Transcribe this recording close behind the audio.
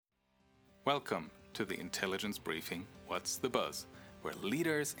Welcome to the Intelligence Briefing, What's the Buzz, where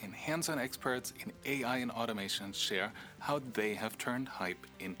leaders and hands-on experts in AI and automation share how they have turned hype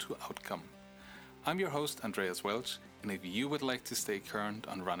into outcome. I'm your host, Andreas Welch, and if you would like to stay current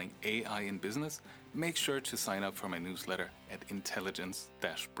on running AI in business, make sure to sign up for my newsletter at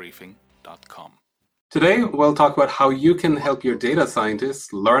intelligence-briefing.com. Today, we'll talk about how you can help your data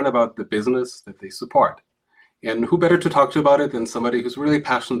scientists learn about the business that they support. And who better to talk to about it than somebody who's really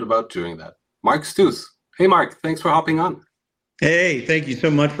passionate about doing that? Mark Stouse. Hey, Mark, thanks for hopping on. Hey, thank you so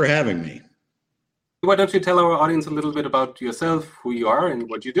much for having me. Why don't you tell our audience a little bit about yourself, who you are, and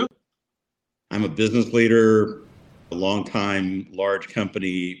what you do? I'm a business leader, a longtime large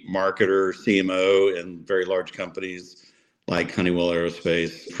company marketer, CMO in very large companies like Honeywell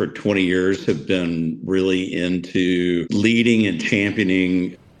Aerospace. For 20 years, have been really into leading and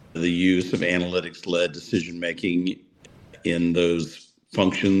championing the use of analytics-led decision-making in those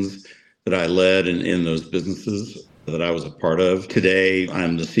functions that I led and in those businesses that I was a part of. Today,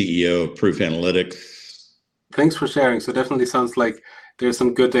 I'm the CEO of Proof Analytics. Thanks for sharing. So definitely sounds like there's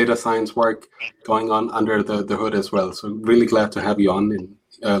some good data science work going on under the hood as well. So really glad to have you on and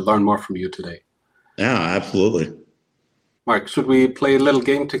learn more from you today. Yeah, absolutely. Mark, should we play a little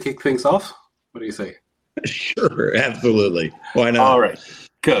game to kick things off? What do you say? Sure, absolutely. Why not? All right,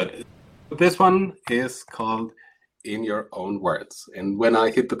 good. This one is called In Your Own Words. And when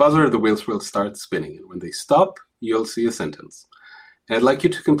I hit the buzzer, the wheels will start spinning. And when they stop, you'll see a sentence. And I'd like you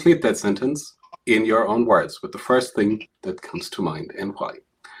to complete that sentence in your own words with the first thing that comes to mind and why.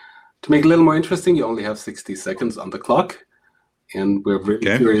 To make it a little more interesting, you only have 60 seconds on the clock. And we're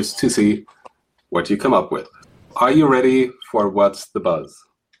really curious to see what you come up with. Are you ready for What's the Buzz?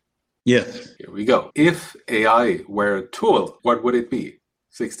 Yes. Here we go. If AI were a tool, what would it be?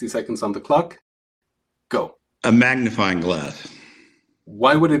 60 seconds on the clock. Go. A magnifying glass.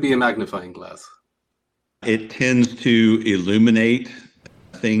 Why would it be a magnifying glass? It tends to illuminate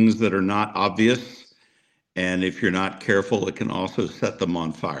things that are not obvious. And if you're not careful, it can also set them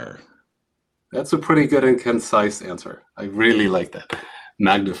on fire. That's a pretty good and concise answer. I really like that.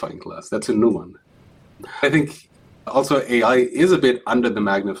 Magnifying glass. That's a new one. I think also AI is a bit under the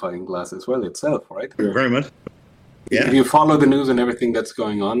magnifying glass as well itself, right? Very much. Yeah. If you follow the news and everything that's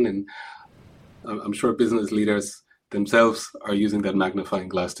going on, and I'm sure business leaders themselves are using that magnifying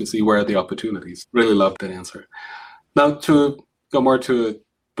glass to see where are the opportunities. Really love that answer. Now to go more to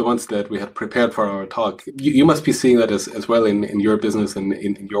the ones that we had prepared for our talk, you must be seeing that as well in your business and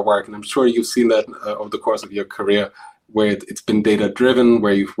in your work. And I'm sure you've seen that over the course of your career where it's been data driven,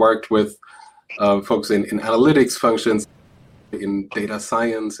 where you've worked with folks in analytics functions, in data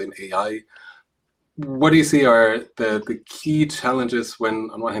science, in AI. What do you see are the key challenges when,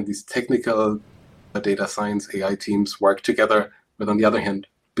 on one hand, these technical data science AI teams work together, but on the other hand,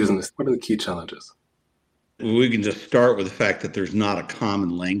 business? What are the key challenges? We can just start with the fact that there's not a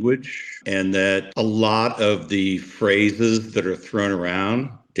common language and that a lot of the phrases that are thrown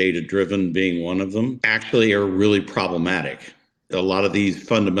around, data-driven being one of them, actually are really problematic. A lot of these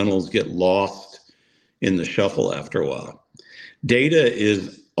fundamentals get lost in the shuffle after a while. Data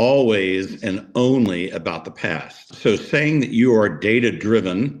is always and only about the past. So saying that you are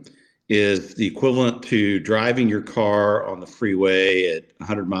data-driven is the equivalent to driving your car on the freeway at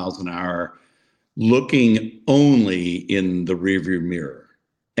 100 miles an hour, looking only in the rearview mirror.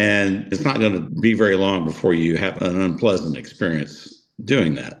 And it's not going to be very long before you have an unpleasant experience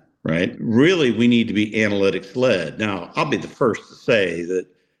doing that. Right? Really, we need to be analytics-led. Now, I'll be the first to say that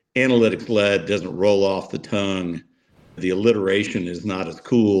analytics-led doesn't roll off the tongue. The alliteration is not as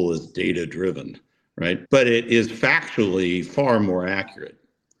cool as data-driven, right? But it is factually far more accurate.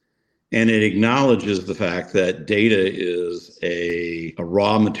 And it acknowledges the fact that data is a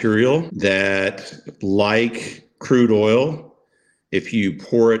raw material that, like crude oil, if you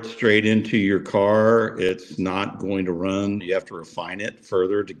pour it straight into your car, it's not going to run. You have to refine it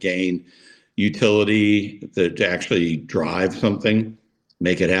further to gain utility to actually drive something,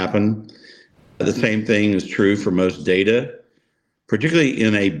 make it happen. The same thing is true for most data, particularly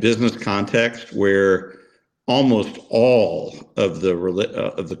in a business context where almost all of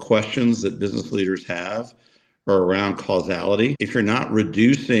the questions that business leaders have are around causality. If you're not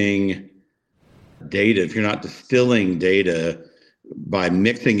reducing data, if you're not distilling data by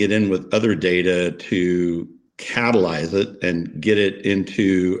mixing it in with other data to catalyze it and get it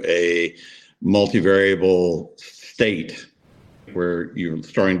into a multivariable state where you're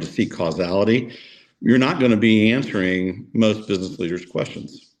starting to see causality, you're not going to be answering most business leaders'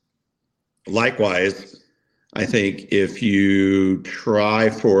 questions. Likewise, I think if you try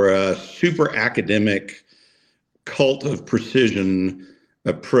for a super academic cult of precision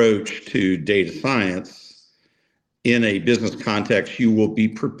approach to data science in a business context, you will be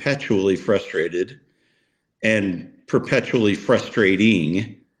perpetually frustrated and perpetually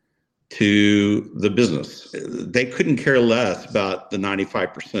frustrating to the business. They couldn't care less about the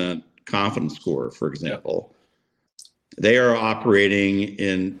 95% confidence score, for example. They are operating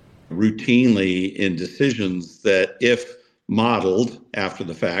routinely in decisions that, if modeled after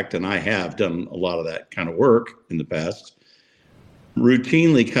the fact, and I have done a lot of that kind of work in the past,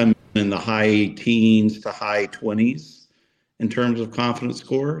 routinely come in the high teens to high 20s in terms of confidence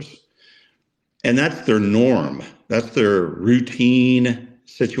scores. And that's their norm. That's their routine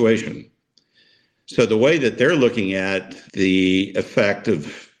situation. So the way that they're looking at the effect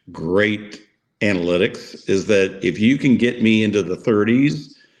of great analytics is that if you can get me into the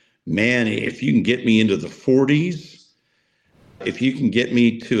 30s, man, if you can get me into the 40s, if you can get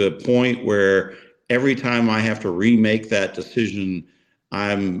me to a point where every time I have to remake that decision,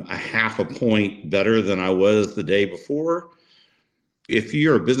 I'm a half a point better than I was the day before. If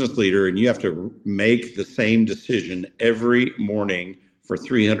you're a business leader and you have to make the same decision every morning for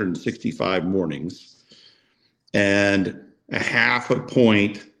 365 mornings, and a half a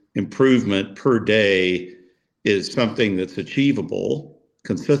point improvement per day is something that's achievable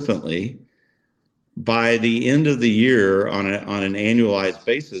consistently, by the end of the year on an annualized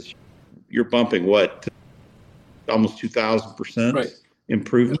basis, you're bumping what, almost 2,000% Right.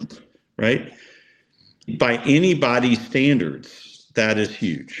 improvement, right? By anybody's standards, that is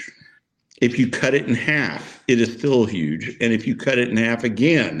huge. If you cut it in half, it is still huge. And if you cut it in half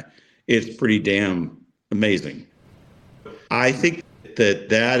again, it's pretty damn amazing. I think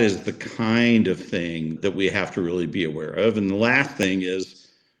that is the kind of thing that we have to really be aware of. And the last thing is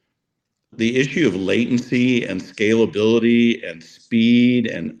the issue of latency and scalability and speed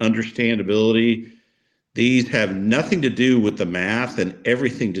and understandability. These have nothing to do with the math and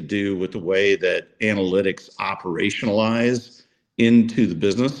everything to do with the way that analytics operationalize into the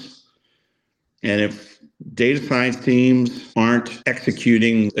business. And if data science teams aren't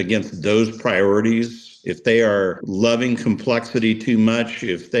executing against those priorities, if they are loving complexity too much,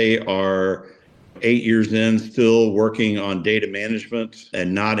 if they are 8 years in still working on data management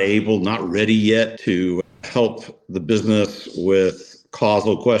and not ready yet to help the business with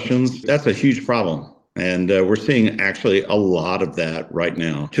causal questions, that's a huge problem. And we're seeing actually a lot of that right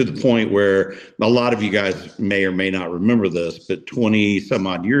now, to the point where a lot of you guys may or may not remember this, but 20 some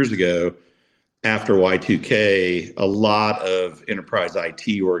odd years ago, after Y2K, a lot of enterprise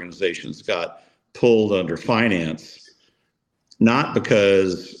IT organizations got pulled under finance, not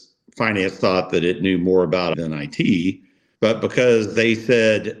because finance thought that it knew more about it than IT, but because they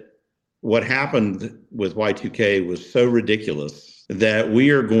said what happened with Y2K was so ridiculous that we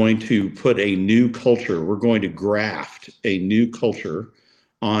are going to put a new culture, we're going to graft a new culture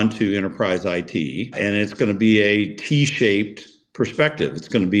onto enterprise IT, and it's going to be a T-shaped perspective. It's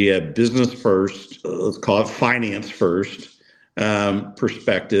going to be a business first, let's call it finance first,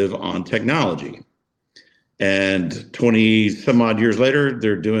 perspective on technology. And 20 some odd years later,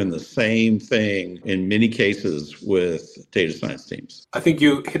 they're doing the same thing in many cases with data science teams. I think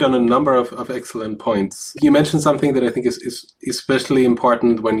you hit on a number of excellent points. You mentioned something that I think is especially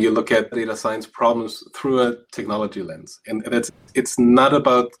important when you look at data science problems through a technology lens. And it's not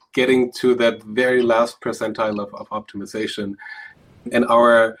about getting to that very last percentile of optimization. And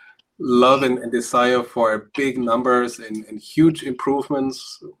our love and desire for big numbers and huge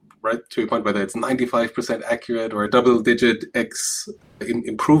improvements, right, to your point, whether it's 95% accurate or a double-digit X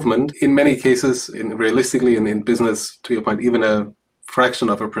improvement, in many cases, realistically in business, to your point, even a fraction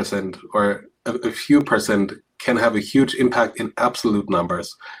of a percent or a few percent can have a huge impact in absolute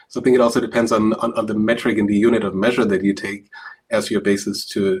numbers. So I think it also depends on the metric and the unit of measure that you take as your basis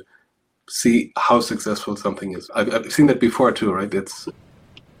to see how successful something is. I've seen that before too, right? It's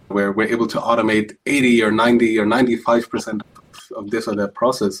where we're able to automate 80 or 90 or 95% of this or that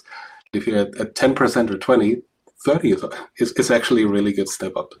process. If you're at 10% or 20, 30 is actually a really good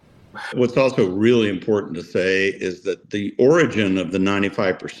step up. What's also really important to say is that the origin of the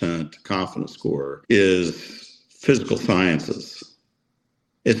 95% confidence score is physical sciences.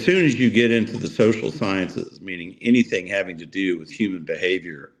 As soon as you get into the social sciences, meaning anything having to do with human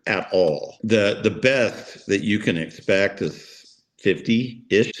behavior at all, the best that you can expect is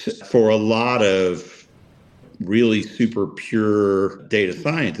 50-ish. For a lot of really super pure data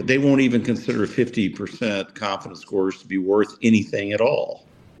science, they won't even consider 50% confidence scores to be worth anything at all.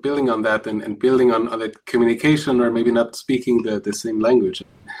 Building on that and building on that communication, or maybe not speaking the same language.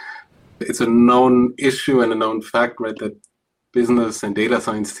 It's a known issue and a known fact, right, that business and data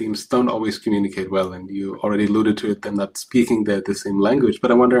science teams don't always communicate well, and you already alluded to it, they're not speaking the same language.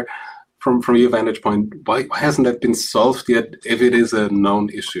 But I wonder, from your vantage point, why hasn't that been solved yet if it is a known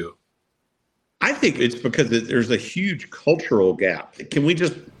issue? I think it's because there's a huge cultural gap. Can we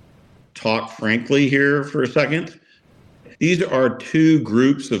just talk frankly here for a second? These are two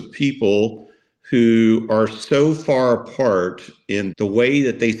groups of people who are so far apart in the way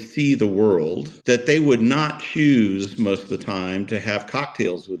that they see the world that they would not choose most of the time to have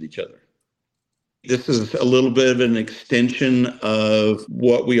cocktails with each other. This is a little bit of an extension of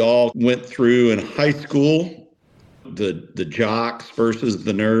what we all went through in high school, the jocks versus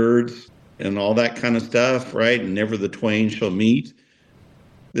the nerds and all that kind of stuff, right? Never the twain shall meet.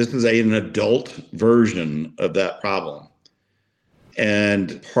 This is an adult version of that problem.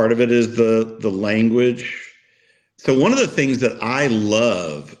 And part of it is the language. So one of the things that I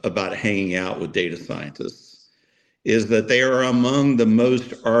love about hanging out with data scientists is that they are among the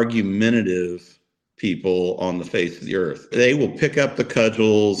most argumentative people on the face of the earth. They will pick up the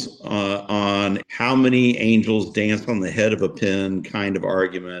cudgels on how many angels dance on the head of a pin kind of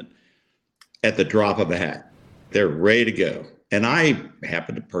argument at the drop of a hat. They're ready to go. And I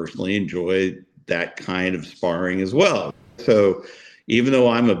happen to personally enjoy that kind of sparring as well. So even though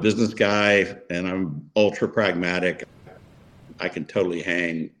I'm a business guy and I'm ultra pragmatic, I can totally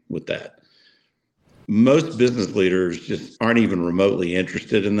hang with that. Most business leaders just aren't even remotely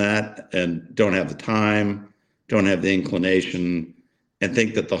interested in that and don't have the time, don't have the inclination, and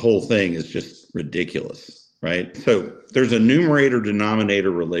think that the whole thing is just ridiculous, right? So there's a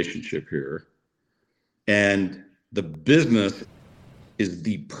numerator-denominator relationship here, and the business is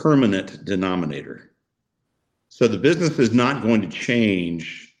the permanent denominator. So the business is not going to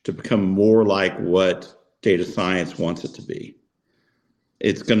change to become more like what data science wants it to be.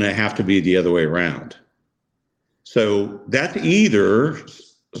 It's going to have to be the other way around. So that's either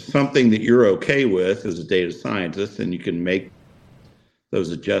something that you're okay with as a data scientist and you can make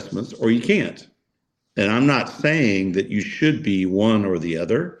those adjustments, or you can't. And I'm not saying that you should be one or the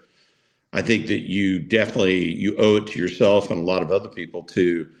other. I think that you owe it to yourself and a lot of other people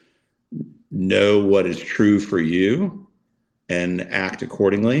to know what is true for you and act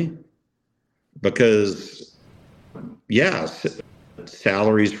accordingly. Because, yes,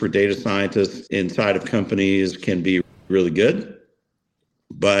 salaries for data scientists inside of companies can be really good,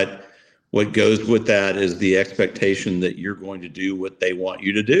 but what goes with that is the expectation that you're going to do what they want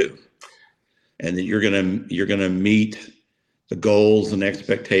you to do, and that you're going to meet the goals and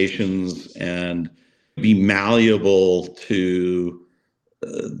expectations and be malleable to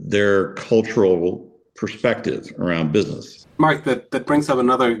their cultural perspective around business. Mark, that brings up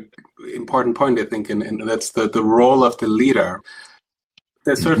another important point, I think, and that's the role of the leader.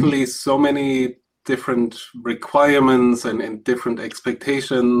 There's certainly so many different requirements and different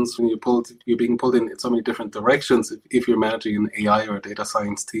expectations when you're being pulled in so many different directions. If you're managing an AI or a data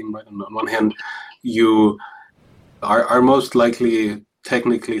science team, right? On one hand, you are most likely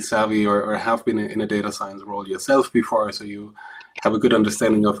technically savvy or have been in a data science role yourself before, so you have a good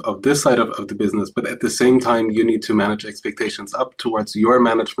understanding of this side of the business. But at the same time, you need to manage expectations up towards your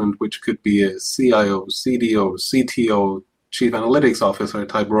management, which could be a CIO, CDO, CTO, Chief Analytics Officer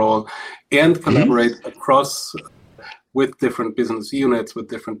type role, and collaborate across with different business units, with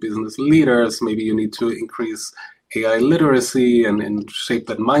different business leaders. Maybe you need to increase AI literacy and shape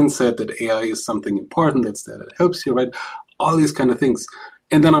that mindset that AI is something important, that it helps you, right? All these kind of things.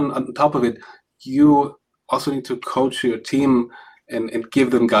 And then on top of it, you also need to coach your team and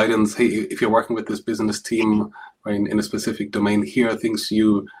give them guidance. Hey, if you're working with this business team, right, in a specific domain, here are things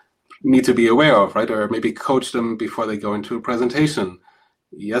you need to be aware of, right? Or maybe coach them before they go into a presentation.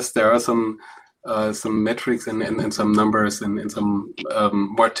 Yes, there are some metrics and some numbers and some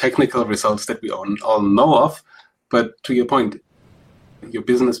more technical results that we all know of. But to your point, your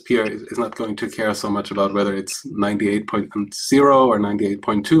business peer is not going to care so much about whether it's 98.0 or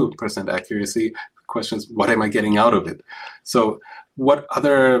 98.2% accuracy. The question is, what am I getting out of it? So what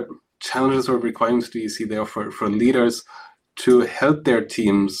other challenges or requirements do you see there for leaders to help their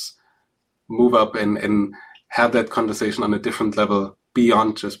teams move up and have that conversation on a different level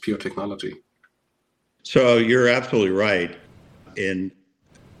beyond just pure technology? So you're absolutely right. And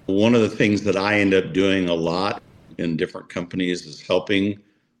one of the things that I end up doing a lot in different companies is helping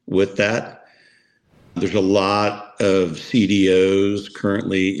with that. There's a lot of CDOs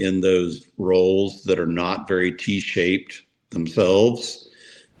currently in those roles that are not very T-shaped themselves,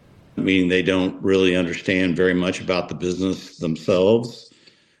 meaning they don't really understand very much about the business themselves.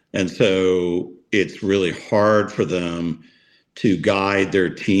 And so it's really hard for them to guide their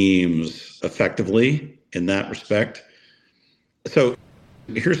teams effectively in that respect. So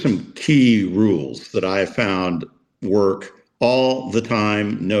here's some key rules that I have found work all the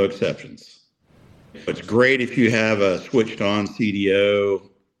time, no exceptions. It's great if you have a switched on CDO.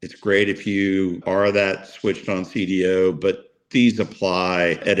 It's great if you are that switched on CDO, but these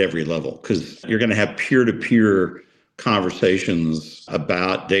apply at every level because you're going to have peer-to-peer conversations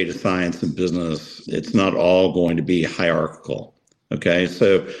about data science and business. It's not all going to be hierarchical. Okay.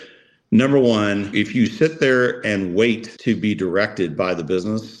 So number one, if you sit there and wait to be directed by the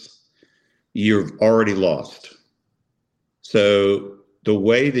business, you've already lost. So the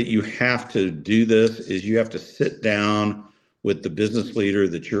way that you have to do this is you have to sit down with the business leader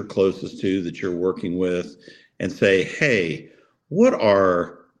that you're closest to, that you're working with, and say, hey, what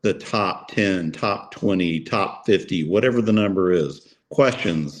are the top 10, top 20, top 50, whatever the number is,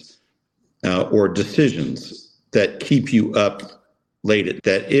 questions or decisions that keep you up late at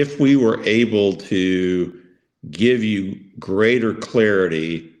that if we were able to give you greater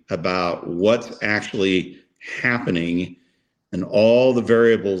clarity about what's actually happening and all the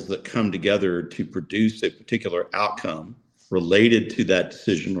variables that come together to produce a particular outcome related to that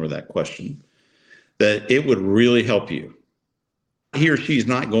decision or that question, that it would really help you. He or she's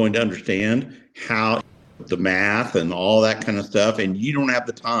not going to understand how the math and all that kind of stuff, and you don't have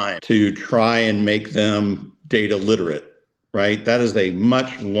the time to try and make them data literate, right? That is a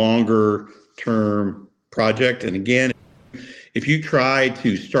much longer term project. And again, if you try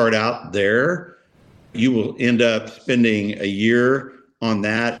to start out there, you will end up spending a year on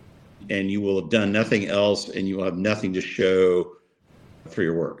that and you will have done nothing else and you will have nothing to show for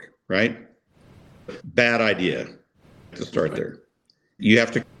your work, right? Bad idea to start there. You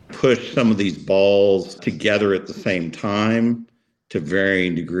have to push some of these balls together at the same time to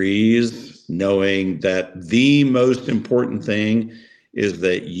varying degrees, knowing that the most important thing is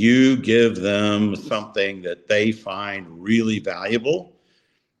that you give them something that they find really valuable.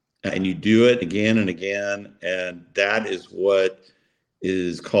 And you do it again and again. And that is what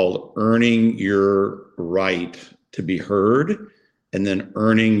is called earning your right to be heard and then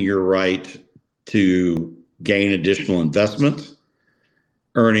earning your right to gain additional investment,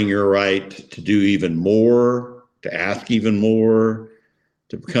 earning your right to do even more, to ask even more,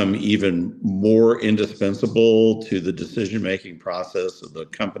 to become even more indispensable to the decision-making process of the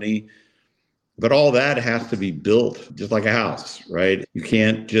company. But all that has to be built just like a house, right? You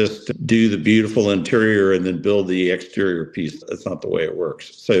can't just do the beautiful interior and then build the exterior piece. That's not the way it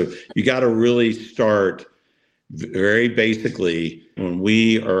works. So you got to really start very basically. When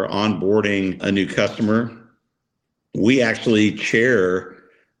we are onboarding a new customer, we actually chair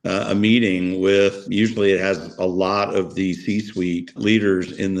a meeting with, usually it has a lot of the C-suite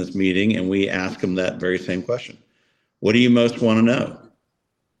leaders in this meeting, and we ask them that very same question. What do you most want to know?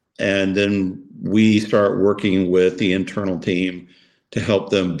 And then we start working with the internal team to help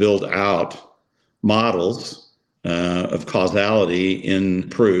them build out models of causality in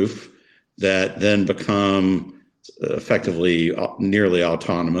proof that then become effectively nearly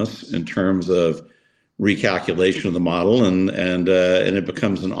autonomous in terms of recalculation of the model, and it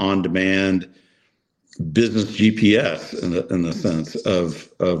becomes an on-demand business GPS in the sense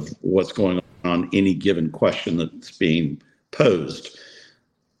of what's going on any given question that's being posed.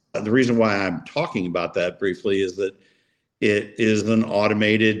 The reason why I'm talking about that briefly is that it is an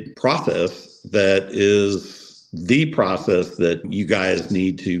automated process that is the process that you guys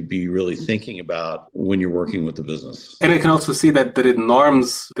need to be really thinking about when you're working with the business. And I can also see that it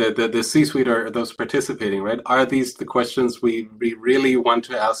norms the C-suite or those participating, right? Are these the questions we really want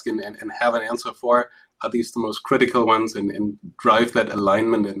to ask and have an answer for? Are these the most critical ones and drive that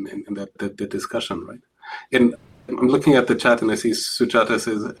alignment and the discussion, right? And I'm looking at the chat and I see Sujata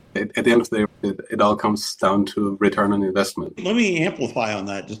says at the end of the day, it all comes down to return on investment. Let me amplify on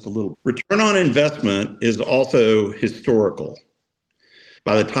that just a little. Return on investment is also historical.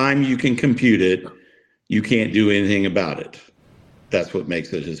 By the time you can compute it, you can't do anything about it. That's what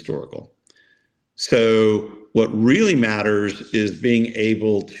makes it historical. So what really matters is being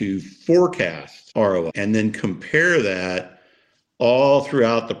able to forecast ROI and then compare that all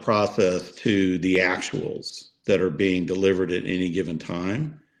throughout the process to the actuals that are being delivered at any given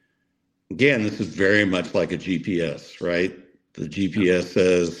time. Again, this is very much like a GPS, right? The GPS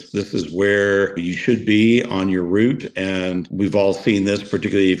says this is where you should be on your route. And we've all seen this,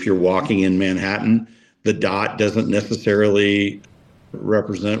 particularly if you're walking in Manhattan. The dot doesn't necessarily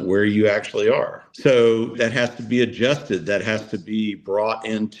represent where you actually are. So that has to be adjusted. That has to be brought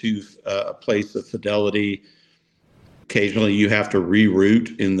into a place of fidelity. Occasionally, you have to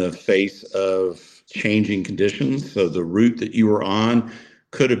reroute in the face of changing conditions. So the route that you were on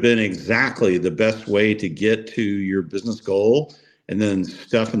could have been exactly the best way to get to your business goal. And then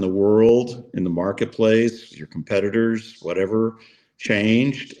stuff in the world, in the marketplace, your competitors, whatever,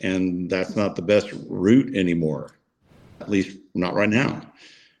 changed. And that's not the best route anymore, at least not right now.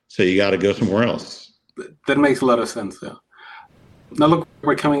 So you got to go somewhere else. That makes a lot of sense, yeah. Now look,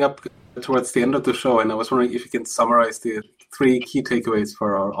 we're coming up towards the end of the show, and I was wondering if you can summarize the 3 key takeaways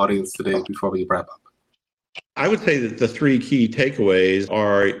for our audience today before we wrap up. I would say that the 3 key takeaways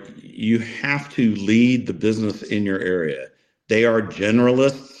are you have to lead the business in your area. They are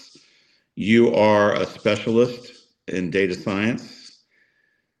generalists. You are a specialist in data science.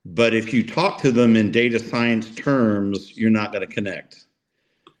 But if you talk to them in data science terms, you're not going to connect.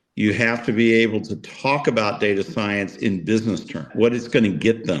 You have to be able to talk about data science in business terms, what it's going to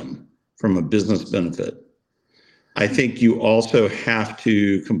get them from a business benefit. I think you also have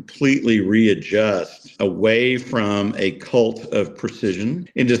to completely readjust away from a cult of precision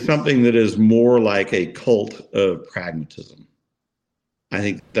into something that is more like a cult of pragmatism. I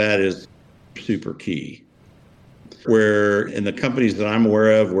think that is super key. Where in the companies that I'm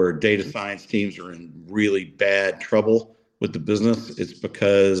aware of where data science teams are in really bad trouble with the business, it's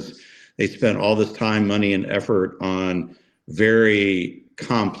because they spent all this time, money, and effort on very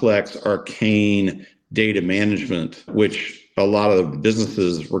complex, arcane data management, which a lot of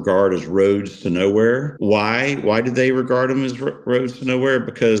businesses regard as roads to nowhere. Why? Why did they regard them as roads to nowhere?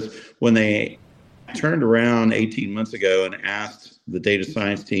 Because when they turned around 18 months ago and asked the data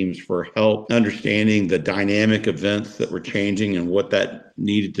science teams for help understanding the dynamic events that were changing and what that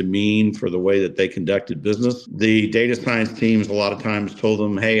needed to mean for the way that they conducted business, the data science teams a lot of times told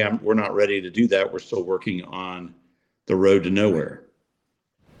them, hey, we're not ready to do that. We're still working on the road to nowhere.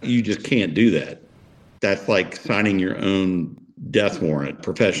 You just can't do that. That's like signing your own death warrant,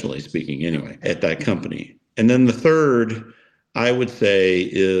 professionally speaking, anyway, at that company. And then the third, I would say,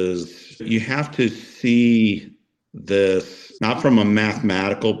 is you have to see this not from a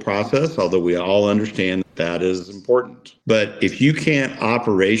mathematical process, although we all understand that is important. But if you can't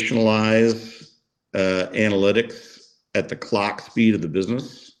operationalize analytics at the clock speed of the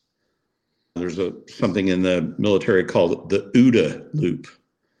business, there's something in the military called the OODA loop.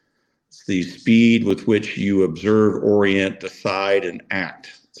 It's the speed with which you observe, orient, decide, and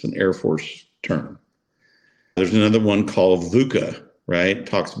act. It's an Air Force term. There's another one called VUCA, right? It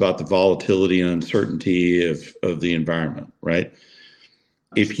talks about the volatility and uncertainty of the environment, right?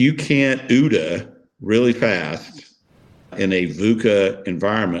 If you can't OODA really fast in a VUCA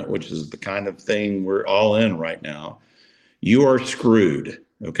environment, which is the kind of thing we're all in right now, you are screwed,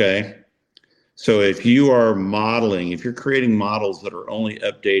 okay? So if you are modeling, if you're creating models that are only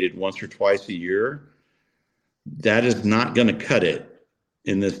updated once or twice a year, that is not going to cut it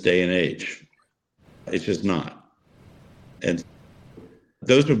in this day and age. It's just not. And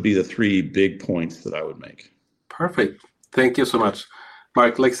those would be the 3 big points that I would make. Perfect. Thank you so much.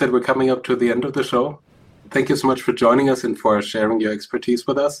 Mark, like I said, we're coming up to the end of the show. Thank you so much for joining us and for sharing your expertise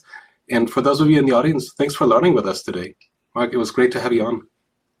with us. And for those of you in the audience, thanks for learning with us today. Mark, it was great to have you on.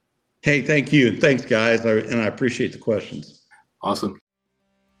 Hey, thank you. Thanks, guys. And I appreciate the questions. Awesome.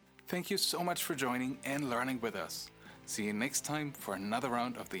 Thank you so much for joining and learning with us. See you next time for another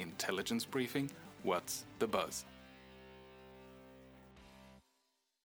round of the Intelligence Briefing, What's the Buzz?